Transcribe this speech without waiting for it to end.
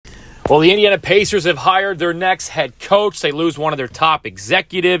Well, the Indiana Pacers have hired their next head coach. They lose one of their top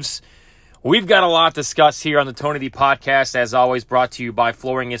executives. We've got a lot to discuss here on the Tony D Podcast, as always, brought to you by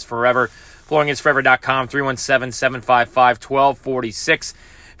Flooring is Forever. FlooringIsForever.com, 317-755-1246.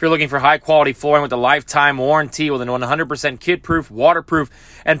 If you're looking for high-quality flooring with a lifetime warranty with a 100% kid-proof, waterproof,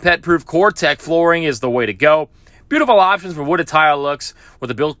 and pet-proof Core-Tech flooring is the way to go. Beautiful options for wooded tile looks. With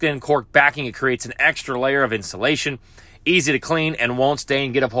a built-in cork backing, it creates an extra layer of insulation. Easy to clean and won't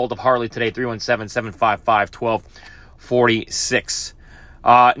stain. Get a hold of Harley today, 317-755-1246.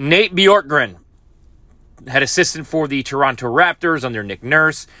 Nate Bjorkgren, head assistant for the Toronto Raptors under Nick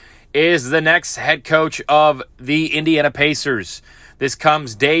Nurse, is the next head coach of the Indiana Pacers. This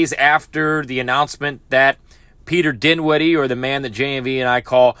comes days after the announcement that Peter Dinwiddie, or the man that JMV and I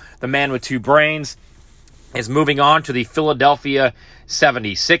call the man with two brains, is moving on to the Philadelphia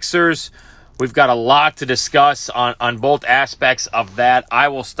 76ers. We've got a lot to discuss on both aspects of that. I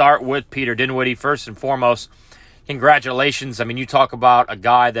will start with Peter Dinwiddie. First and foremost, congratulations. I mean, you talk about a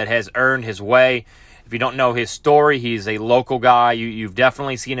guy that has earned his way. If you don't know his story, he's a local guy. You've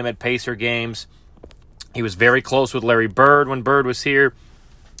definitely seen him at Pacer games. He was very close with Larry Bird when Bird was here.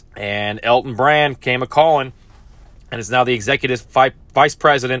 And Elton Brand came a-calling and is now the executive vice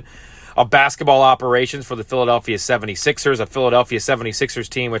president of basketball operations for the Philadelphia 76ers, a Philadelphia 76ers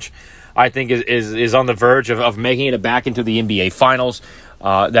team which I think is on the verge of making it back into the NBA Finals.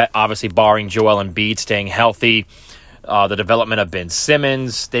 That obviously barring Joel Embiid staying healthy. The development of Ben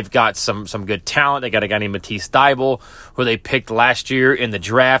Simmons. They've got some good talent. They got a guy named Matisse Thybulle, who they picked last year in the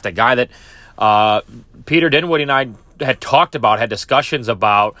draft, a guy that Peter Dinwiddie and I had talked about, had discussions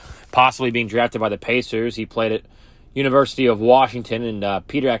about possibly being drafted by the Pacers. He played at University of Washington, and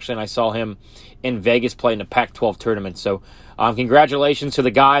Peter actually and I saw him in Vegas play in the Pac-12 tournament. So congratulations to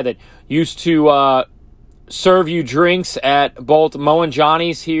the guy that used to serve you drinks at both Mo and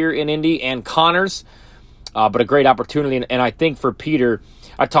Johnny's here in Indy and Connors. But a great opportunity, and I think for Peter,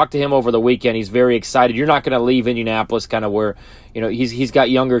 I talked to him over the weekend. He's very excited. You're not going to leave Indianapolis, kind of where he's got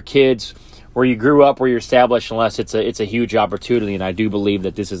younger kids, where you grew up, where you're established, unless it's a huge opportunity. And I do believe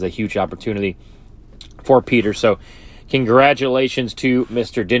that this is a huge opportunity for Peter. So congratulations to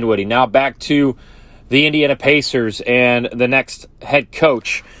Mr. Dinwiddie. Now back to the Indiana Pacers and the next head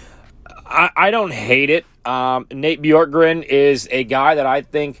coach. I don't hate it. Nate Bjorkgren is a guy that I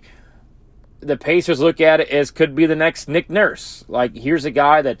think the Pacers look at it as could be the next Nick Nurse. Like, here's a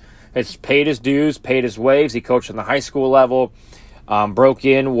guy that has paid his dues, paid his waves. He coached on the high school level, broke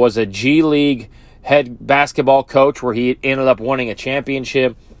in, was a G League head basketball coach where he ended up winning a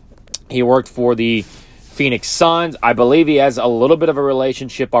championship. He worked for the Phoenix Suns. I believe he has a little bit of a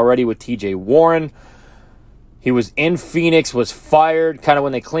relationship already with TJ Warren. He was in Phoenix, was fired kind of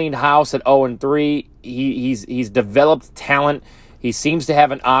when they cleaned house at 0-3. He's developed talent. He seems to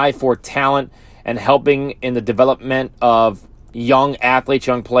have an eye for talent and helping in the development of young athletes,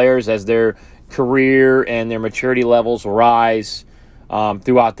 young players, as their career and their maturity levels rise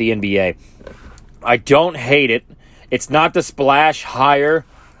throughout the NBA. I don't hate it. It's not the splash hire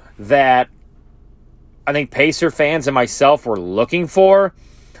that I think Pacer fans and myself were looking for.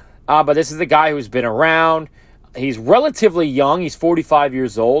 But this is the guy who's been around. He's relatively young. He's 45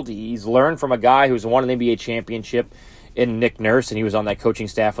 years old. He's learned from a guy who's won an NBA championship in Nick Nurse, and he was on that coaching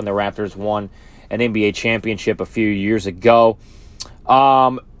staff when the Raptors won an NBA championship a few years ago.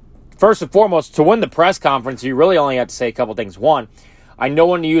 First and foremost, to win the press conference, you really only have to say a couple things. One, I know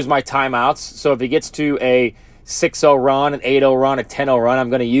when to use my timeouts, so if he gets to a 6-0 run, an 8-0 run, a 10-0 run, I'm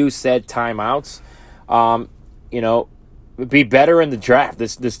going to use said timeouts. Be better in the draft.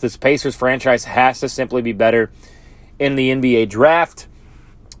 This Pacers franchise has to simply be better in the NBA draft.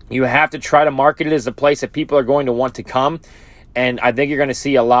 You have to try to market it as a place that people are going to want to come. And I think you're going to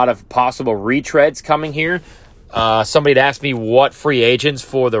see a lot of possible retreads coming here. Somebody had asked me what free agents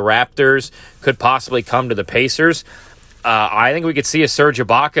for the Raptors could possibly come to the Pacers. I think we could see a Serge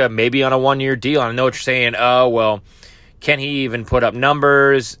Ibaka maybe on a one-year deal. I know what you're saying. Oh, well, can he even put up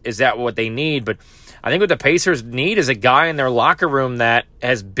numbers? Is that what they need? But I think what the Pacers need is a guy in their locker room that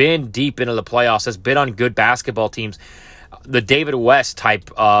has been deep into the playoffs, has been on good basketball teams. The David West type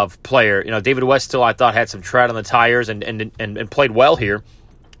of player. David West still, I thought, had some tread on the tires and played well here.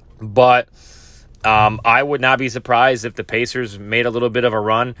 But I would not be surprised if the Pacers made a little bit of a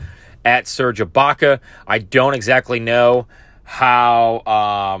run at Serge Ibaka. I don't exactly know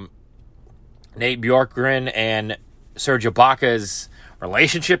how Nate Bjorkgren and Serge Ibaka's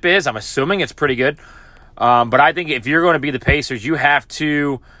relationship is. I'm assuming it's pretty good. But I think if you're going to be the Pacers, you have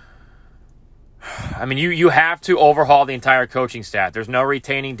to you have to overhaul the entire coaching staff. There's no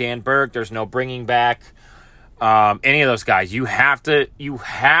retaining Dan Burke. There's no bringing back any of those guys. You have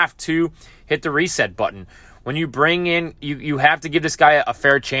to hit the reset button. When you bring in, you have to give this guy a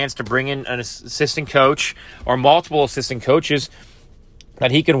fair chance to bring in an assistant coach or multiple assistant coaches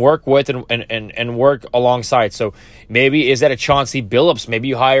that he can work with and work alongside. So maybe is that a Chauncey Billups? Maybe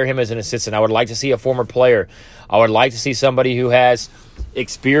you hire him as an assistant. I would like to see a former player. I would like to see somebody who has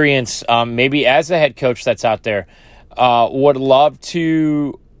experience, maybe as a head coach that's out there. Would love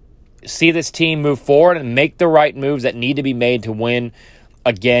to see this team move forward and make the right moves that need to be made to win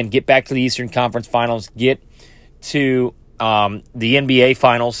again, get back to the Eastern Conference Finals, get to the NBA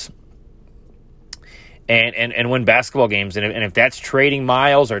Finals, and win basketball games. And if that's trading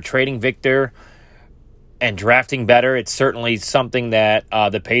Miles or trading Victor and drafting better, it's certainly something that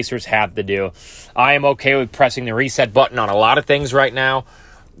the Pacers have to do. I am okay with pressing the reset button on a lot of things right now,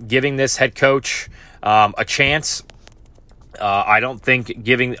 giving this head coach a chance. I don't think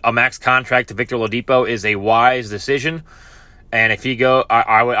giving a max contract to Victor Oladipo is a wise decision. And if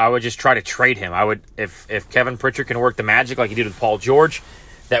I would just try to trade him. I would, if Kevin Pritchard can work the magic like he did with Paul George,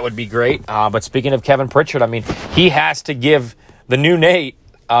 that would be great. But speaking of Kevin Pritchard, I mean, he has to give the new Nate,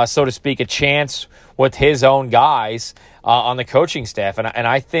 so to speak, a chance with his own guys on the coaching staff. And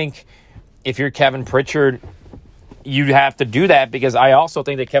I think if you're Kevin Pritchard, you have to do that, because I also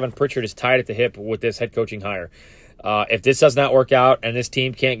think that Kevin Pritchard is tied at the hip with this head coaching hire. If this does not work out and this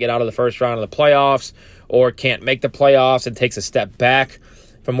team can't get out of the first round of the playoffs or can't make the playoffs and takes a step back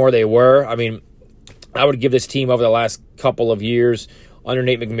from where they were, I mean, I would give this team over the last couple of years under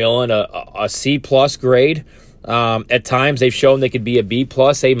Nate McMillan a C-plus grade. At times they've shown they could be a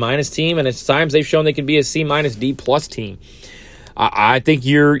B-plus, A-minus team, and at times they've shown they could be a C-minus, D-plus team. I think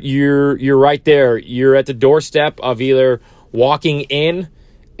you're right there. You're at the doorstep of either walking in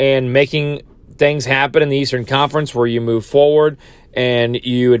and making things happen in the Eastern Conference where you move forward and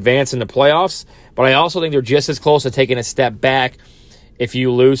you advance in the playoffs. But I also think they're just as close to taking a step back if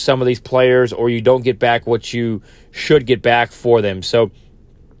you lose some of these players or you don't get back what you should get back for them. So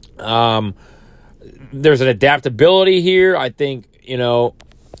there's an adaptability here. I think, the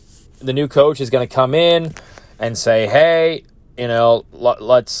new coach is going to come in and say, hey,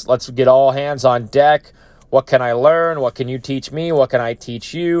 let's get all hands on deck. What can I learn? What can you teach me? What can I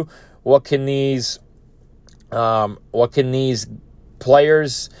teach you? What can these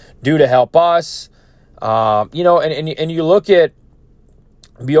players do to help us? And you look at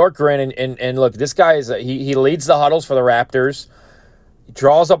Bjorkgren and look, this guy he leads the huddles for the Raptors. He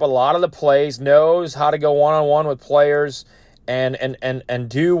draws up a lot of the plays, knows how to go one-on-one with players and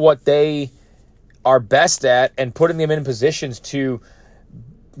do what they are best at, and putting them in positions to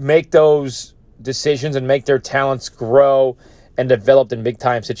make those decisions and make their talents grow and developed in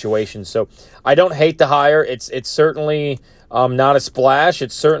big-time situations. So I don't hate the hire. It's certainly not a splash.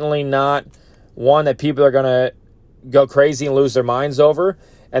 It's certainly not one that people are going to go crazy and lose their minds over.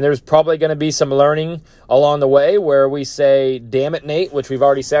 And there's probably going to be some learning along the way where we say, damn it, Nate, which we've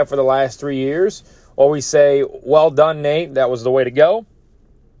already said for the last 3 years, or we say, well done, Nate, that was the way to go.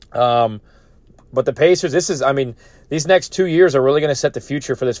 But the Pacers, these next 2 years are really going to set the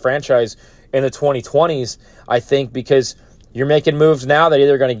future for this franchise in the 2020s, I think, because you're making moves now that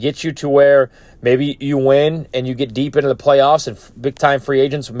either going to get you to where maybe you win and you get deep into the playoffs and big-time free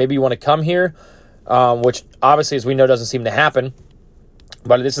agents, maybe you want to come here, which obviously, as we know, doesn't seem to happen.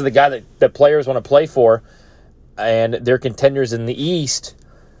 But this is the guy that players want to play for, and they're contenders in the East.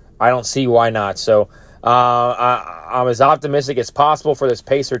 I don't see why not. So I'm as optimistic as possible for this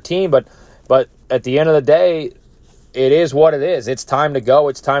Pacer team, but at the end of the day, it is what it is. It's time to go.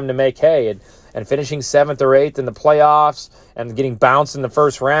 It's time to make hay. And finishing 7th or 8th in the playoffs and getting bounced in the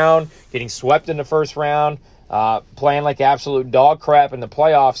first round, getting swept in the first round, playing like absolute dog crap in the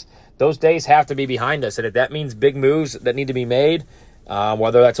playoffs, those days have to be behind us. And if that means big moves that need to be made,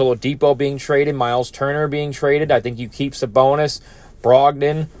 whether that's Oladipo being traded, Miles Turner being traded, I think you keep Sabonis,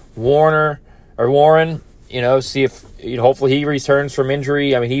 Brogdon, Warren, see if hopefully he returns from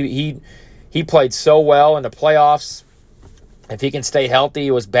injury. I mean, he played so well in the playoffs. If he can stay healthy,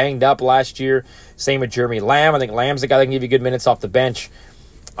 he was banged up last year. Same with Jeremy Lamb. I think Lamb's the guy that can give you good minutes off the bench.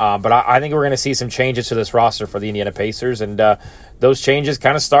 But I think we're going to see some changes to this roster for the Indiana Pacers. And those changes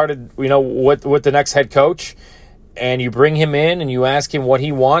kind of started, with the next head coach. And you bring him in and you ask him what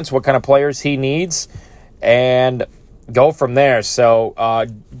he wants, what kind of players he needs, and go from there. So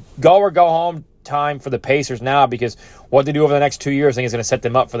go or go home time for the Pacers now, because what they do over the next 2 years, I think, is going to set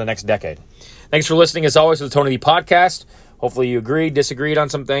them up for the next decade. Thanks for listening, as always, to the Tony D Podcast. Hopefully you agreed, disagreed on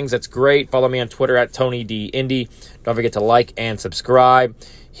some things. That's great. Follow me on Twitter at TonyDindy. Don't forget to like and subscribe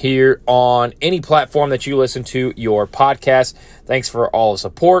here on any platform that you listen to your podcast. Thanks for all the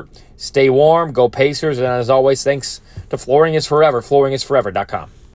support. Stay warm. Go Pacers. And as always, thanks to Flooring is Forever. FlooringIsForever.com.